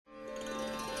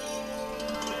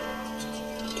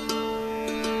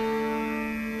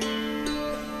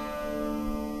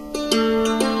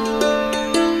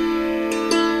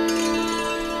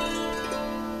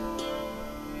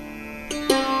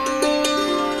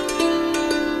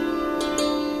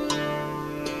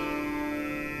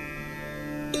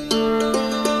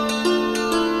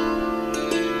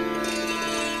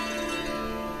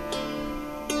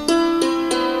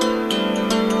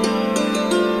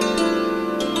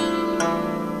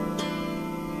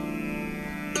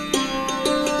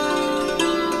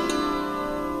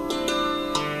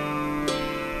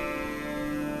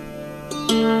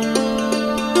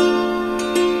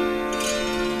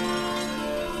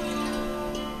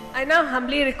I now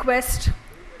humbly request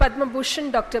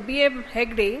Padmabhushan Dr. B.M.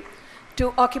 Hegde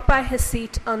to occupy his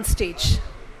seat on stage.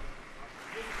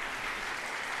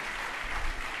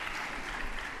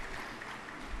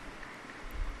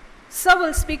 Sir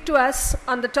will speak to us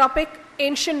on the topic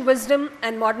Ancient Wisdom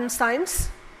and Modern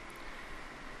Science.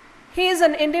 He is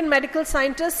an Indian medical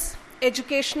scientist,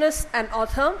 educationist and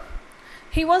author.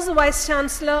 He was the Vice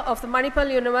Chancellor of the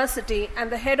Manipal University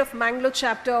and the head of Mangalore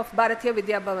chapter of Bharatiya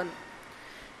Vidya Bhavan.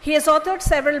 He has authored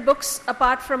several books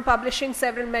apart from publishing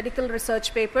several medical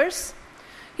research papers.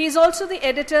 He is also the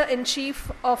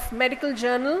editor-in-chief of Medical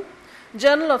Journal,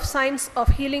 Journal of Science of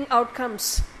Healing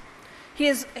Outcomes. He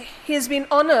has been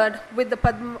honored with the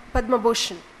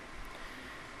Padmabhushan.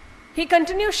 He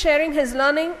continues sharing his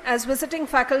learning as visiting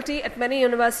faculty at many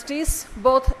universities,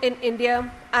 both in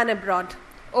India and abroad.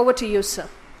 Over to you, sir.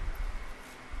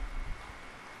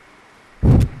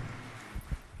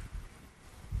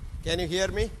 Can you hear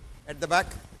me at the back?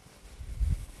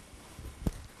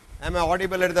 Am I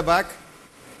audible at the back?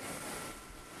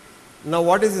 Now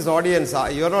what is this audience?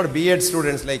 You are not B.Ed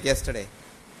students like yesterday.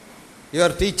 You are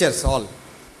teachers all.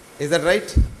 Is that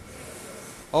right?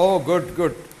 Oh, good,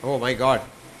 good. Oh my God.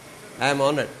 I am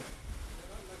honored.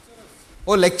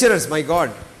 Oh, lecturers, my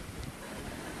God.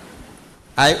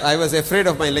 I was afraid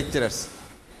of my lecturers.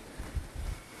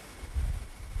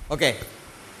 Okay.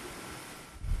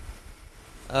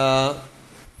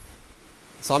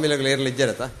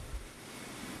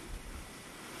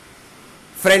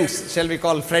 Friends, shall we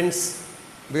call friends?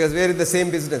 Because we are in the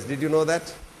same business. Did you know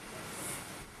that?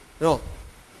 No.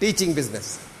 Teaching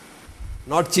business.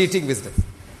 Not cheating business.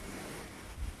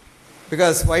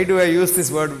 Because why do I use this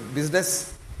word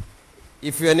business?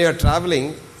 If when you are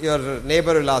traveling, your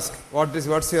neighbor will ask, what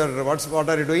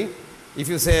are you doing? If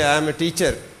you say, I am a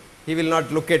teacher, he will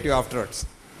not look at you afterwards.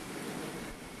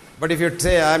 But if you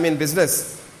say, I am in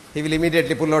business, he will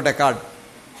immediately pull out a card.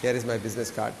 Here is my business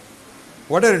card.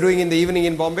 What are you doing in the evening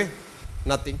in Bombay?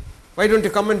 Nothing. Why don't you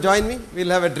come and join me?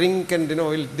 We'll have a drink and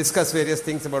we'll discuss various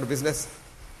things about business.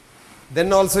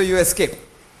 Then also you escape.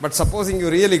 But supposing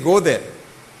you really go there,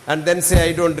 and then say,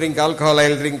 I don't drink alcohol,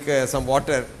 I'll drink some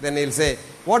water. Then he'll say,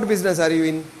 what business are you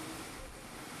in?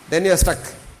 Then you're stuck.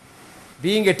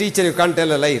 Being a teacher, you can't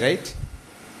tell a lie, right?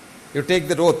 You take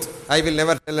the oath, I will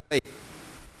never tell a lie.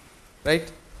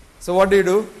 Right? So what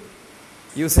do?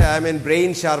 You say, I'm in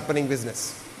brain sharpening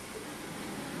business.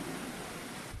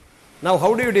 Now,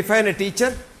 how do you define a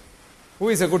teacher? Who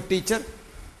is a good teacher?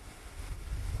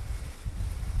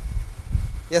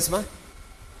 Yes, ma?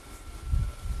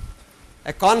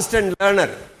 A constant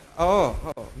learner. Oh,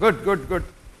 good, good, good.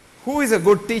 Who is a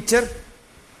good teacher?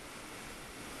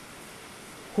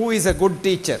 Who is a good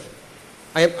teacher?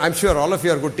 I'm sure all of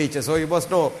you are good teachers, so you must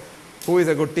know who is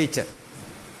a good teacher.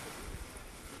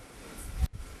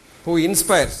 Who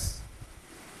inspires.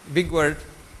 Big word.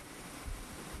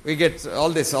 We get all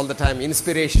this all the time.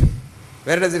 Inspiration.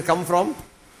 Where does it come from?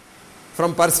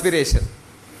 From perspiration.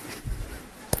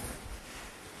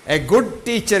 A good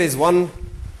teacher is one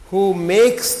who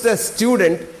makes the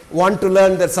student want to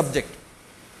learn their subject.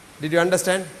 Did you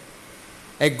understand?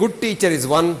 A good teacher is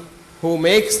one who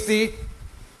makes the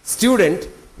student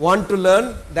want to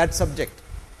learn that subject.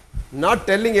 Not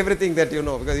telling everything that you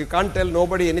know, because you can't tell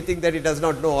nobody anything that he does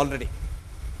not know already.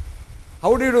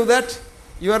 How do you do that?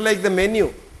 You are like the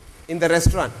menu in the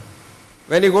restaurant.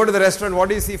 When you go to the restaurant, what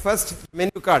do you see first?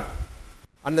 Menu card.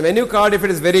 On the menu card, if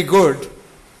it is very good,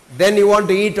 then you want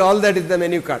to eat all that is the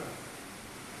menu card.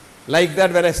 Like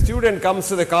that, when a student comes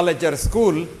to the college or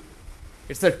school,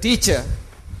 it's the teacher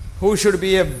who should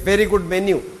be a very good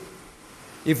menu.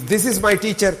 If this is my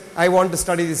teacher, I want to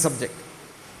study this subject.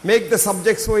 Make the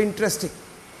subject so interesting.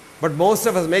 But most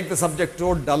of us make the subject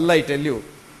so dull, I tell you,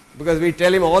 because we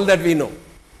tell him all that we know.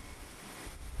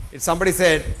 If somebody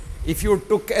said, if you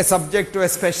took a subject to a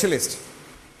specialist,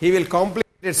 he will complicate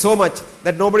it so much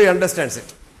that nobody understands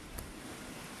it.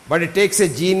 But it takes a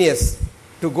genius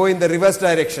to go in the reverse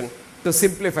direction, to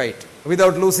simplify it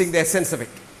without losing the essence of it.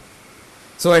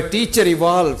 So a teacher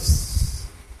evolves.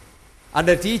 And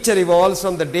a teacher evolves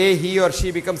from the day he or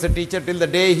she becomes a teacher till the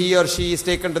day he or she is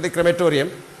taken to the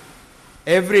crematorium.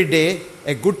 Every day,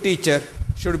 a good teacher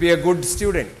should be a good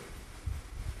student.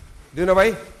 Do you know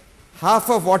why? Half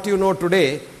of what you know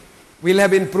today will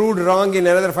have been proved wrong in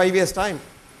another 5 years' time.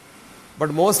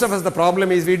 But most of us, the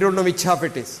problem is we don't know which half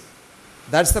it is.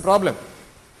 That's the problem.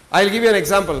 I'll give you an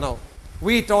example now.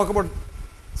 We talk about,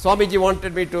 Swamiji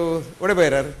wanted me to,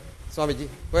 whatever, Swamiji,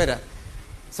 where?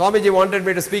 Swamiji wanted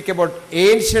me to speak about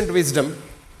ancient wisdom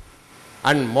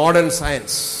and modern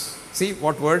science. See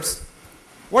what words?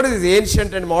 What is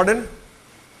ancient and modern?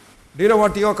 Do you know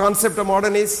what your concept of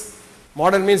modern is?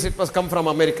 Modern means it must come from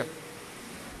America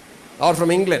or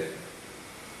from England.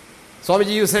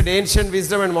 Swamiji, you said ancient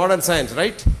wisdom and modern science,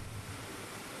 right?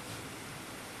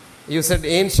 You said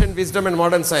ancient wisdom and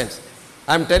modern science.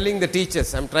 I am telling the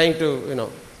teachers, I am trying to,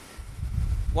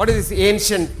 what is this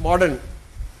ancient, modern?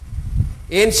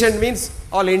 Ancient means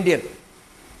all Indian.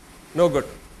 No good.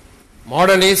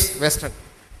 Modern is Western.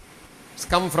 It's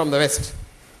come from the West.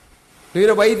 Do you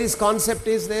know why this concept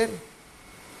is there?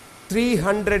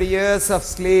 300 years of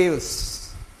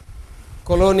slaves,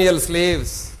 colonial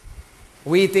slaves.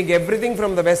 We think everything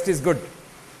from the West is good.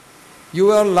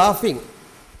 You are laughing,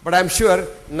 but I am sure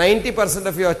 90%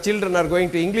 of your children are going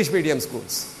to English medium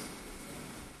schools.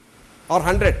 Or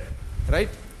 100, right?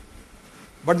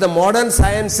 But the modern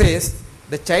science says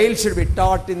the child should be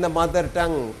taught in the mother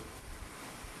tongue,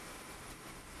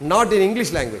 not in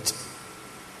English language.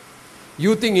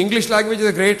 You think English language is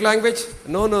a great language?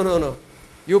 No.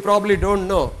 You probably don't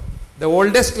know. The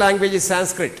oldest language is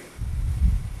Sanskrit.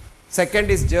 Second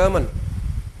is German.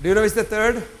 Do you know which is the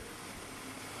third?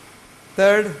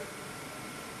 Third,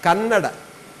 Kannada.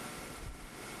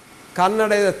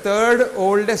 Kannada is the third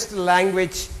oldest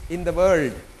language in the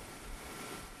world.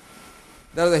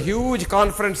 There was a huge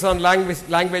conference on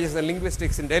languages and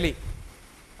linguistics in Delhi.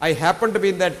 I happened to be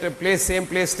in that place, same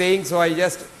place staying, so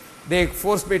they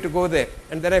forced me to go there.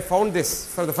 And then I found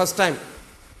this for the first time.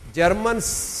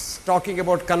 Germans talking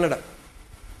about Kannada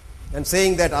and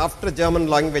saying that after German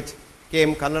language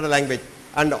came Kannada language,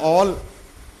 and all,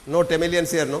 no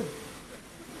Tamilians here, no?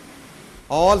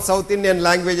 All South Indian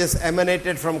languages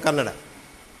emanated from Kannada.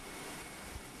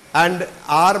 And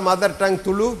our mother tongue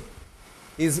Tulu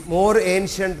is more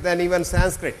ancient than even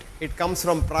Sanskrit. It comes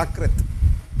from Prakrit.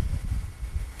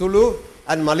 Tulu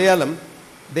and Malayalam,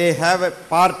 they have a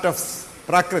part of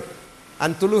Prakrit.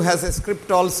 And Tulu has a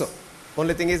script also.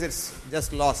 Only thing is it's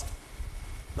just lost.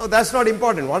 No, that's not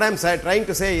important. What I'm trying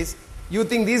to say is, you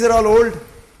think these are all old?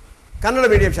 Kannada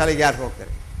medium shalige yaar hogtare?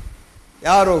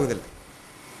 Yaar hogudilla.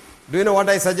 Do you know what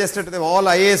I suggested to them? All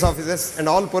IAS officers and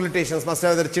all politicians must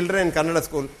have their children in Kannada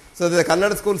school, so that the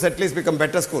Kannada schools at least become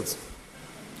better schools.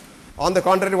 On the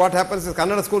contrary, what happens is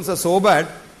Kannada schools are so bad,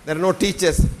 there are no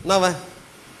teachers.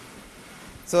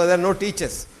 So there are no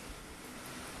teachers.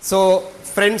 So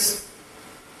friends,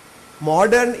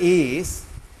 modern is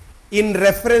in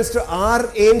reference to our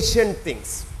ancient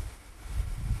things.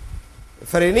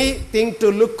 For anything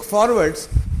to look forwards,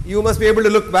 you must be able to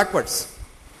look backwards.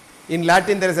 In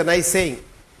Latin there is a nice saying,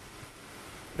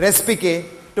 respice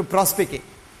to prospice.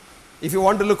 If you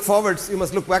want to look forwards, you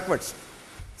must look backwards.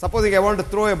 Supposing I want to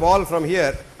throw a ball from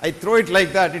here, I throw it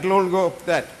like that, it will only go up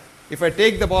that. If I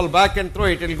take the ball back and throw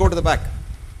it, it will go to the back.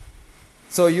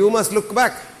 So you must look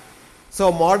back.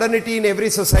 So modernity in every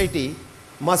society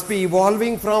must be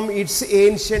evolving from its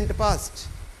ancient past.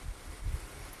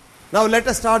 Now let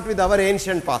us start with our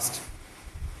ancient past.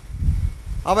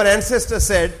 Our ancestors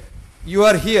said, you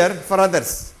are here for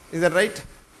others. Is that right?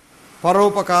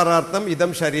 Paropakarartham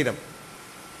idam shariram.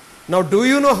 Now do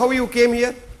you know how you came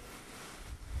here?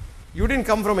 You didn't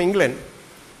come from England.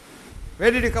 Where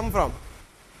did you come from?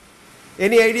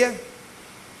 Any idea?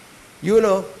 You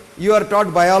know, you are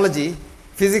taught biology,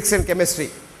 physics and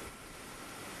chemistry.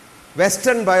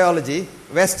 Western biology,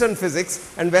 Western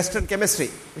physics and Western chemistry,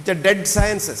 which are dead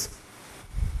sciences.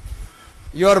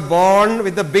 You are born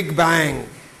with the Big Bang.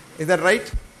 Is that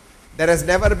right? There has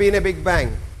never been a Big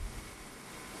Bang.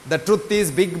 The truth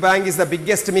is, Big Bang is the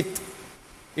biggest myth.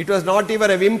 It was not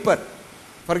even a whimper.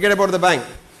 Forget about the bang.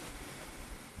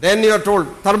 Then you are told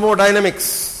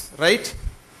thermodynamics, right?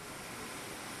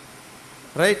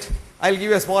 Right? I'll give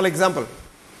you a small example.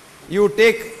 You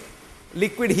take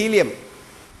liquid helium.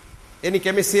 Any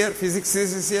chemists here?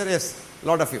 Physicists here? Yes, a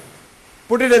lot of you.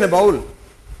 Put it in a bowl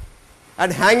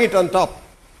and hang it on top.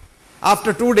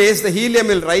 After 2 days, the helium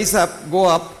will rise up, go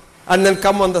up, and then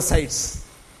come on the sides.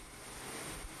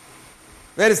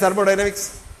 Where is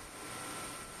thermodynamics?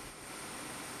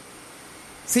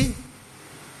 See?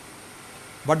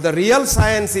 But the real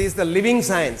science is the living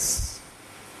science.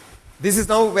 This is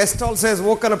now, West also has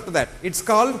woken up to that. It's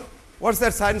called, what's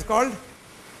that science called?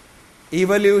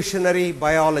 Evolutionary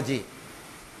biology.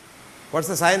 What's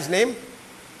the science name?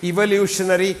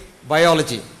 Evolutionary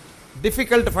biology.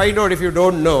 Difficult to find out if you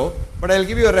don't know, but I'll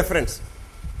give you a reference.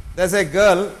 There's a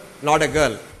girl, not a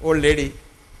girl, old lady,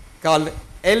 called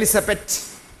Elizabeth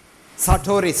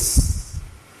Sartoris.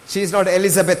 She is not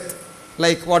Elizabeth,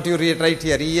 like what you read right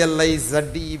here,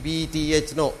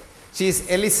 E-L-I-Z-E-B-T-H, no. She is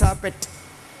Elizabeth,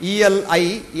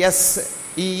 E-L-I-S-E-B-T.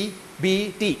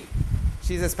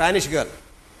 She is a Spanish girl.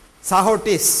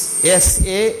 Sahotis,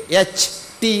 S-A-H-T-O-U-R-I-S.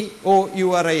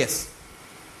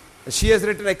 She has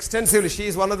written extensively. She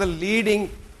is one of the leading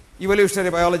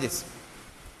evolutionary biologists.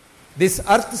 This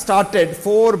earth started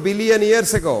 4 billion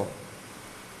years ago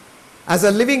as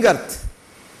a living earth,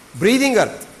 breathing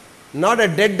earth, not a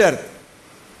dead earth.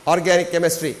 Organic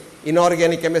chemistry,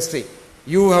 inorganic chemistry.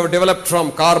 You have developed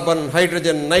from carbon,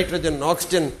 hydrogen, nitrogen,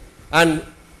 oxygen and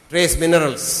trace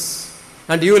minerals.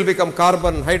 And you will become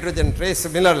carbon, hydrogen, trace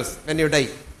minerals when you die.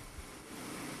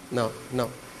 No.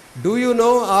 Do you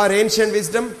know our ancient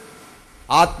wisdom?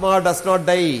 Atma does not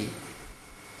die.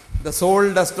 The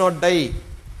soul does not die.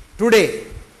 Today,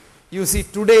 you see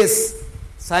today's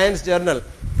science journal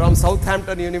from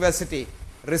Southampton University,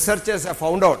 researchers have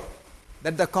found out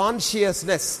that the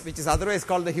consciousness, which is otherwise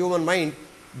called the human mind,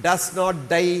 does not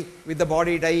die with the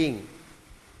body dying.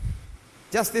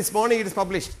 Just this morning it is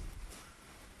published.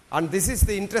 And this is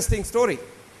the interesting story.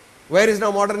 Where is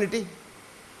now modernity?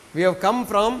 We have come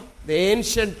from the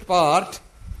ancient part,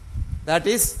 that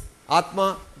is,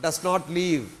 Atma does not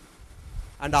live.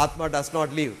 And Atma does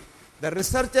not live. The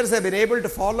researchers have been able to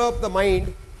follow up the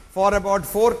mind for about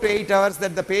 4 to 8 hours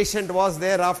that the patient was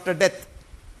there after death.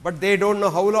 But they don't know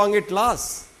how long it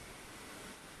lasts.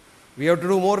 We have to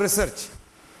do more research.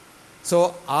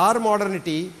 So our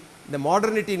modernity, the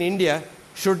modernity in India,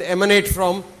 should emanate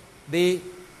from the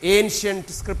ancient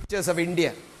scriptures of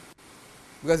India.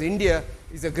 Because India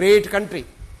is a great country.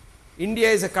 India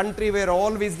is a country where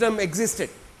all wisdom existed.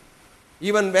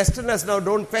 Even Westerners now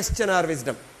don't question our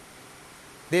wisdom.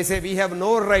 They say we have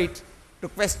no right to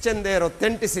question their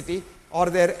authenticity or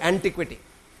their antiquity.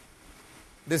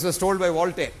 This was told by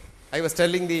Voltaire. I was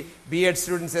telling the B.Ed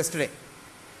students yesterday.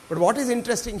 But what is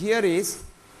interesting here is,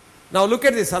 now look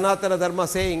at this Sanatana Dharma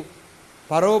saying,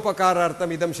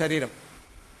 Paropakarartham idam shariram.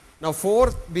 Now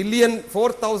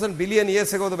 4,000 billion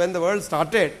years ago when the world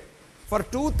started, for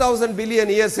 2,000 billion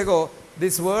years ago,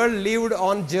 this world lived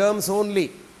on germs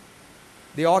only.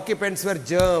 The occupants were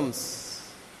germs.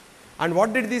 And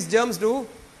what did these germs do?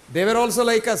 They were also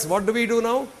like us. What do we do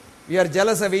now? We are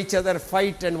jealous of each other,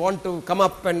 fight and want to come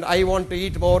up, and I want to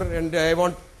eat more and I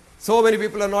want. So many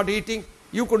people are not eating.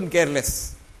 You couldn't care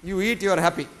less. You eat, you are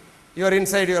happy. You are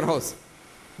inside your house.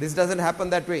 This doesn't happen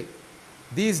that way.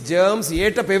 These germs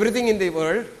ate up everything in the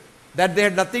world that they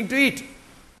had nothing to eat.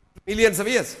 Millions of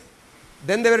years.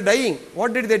 Then they were dying.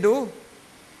 What did they do?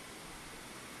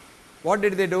 What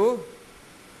did they do?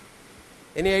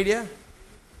 Any idea?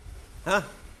 Huh?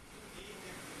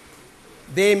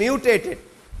 They mutated.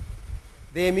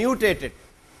 They mutated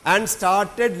and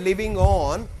started living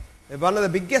on. One of the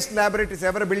biggest laboratories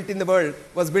ever built in the world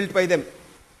was built by them.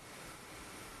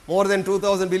 More than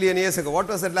 2,000 billion years ago. What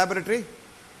was that laboratory?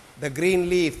 The green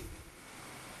leaf.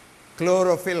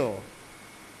 Chlorophyll.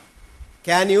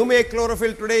 Can you make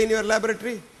chlorophyll today in your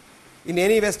laboratory? In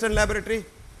any Western laboratory?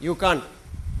 You can't.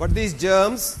 But these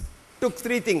germs took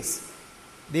 3 things.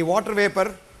 The water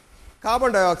vapor,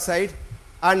 carbon dioxide,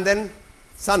 and then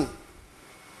sun.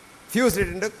 Fused it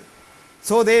into.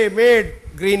 So they made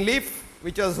green leaf,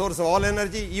 which was the source of all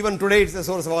energy. Even today it's the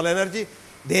source of all energy.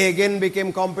 They again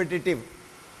became competitive.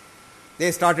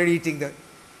 They started eating that.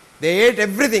 They ate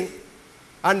everything.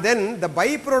 And then the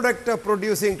byproduct of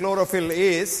producing chlorophyll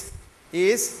is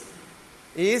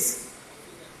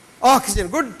oxygen.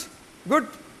 Good.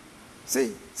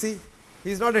 See.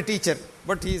 He is not a teacher,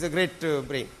 but he is a great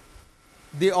brain.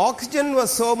 The oxygen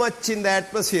was so much in the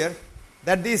atmosphere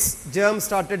that these germs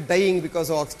started dying because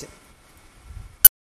of oxygen.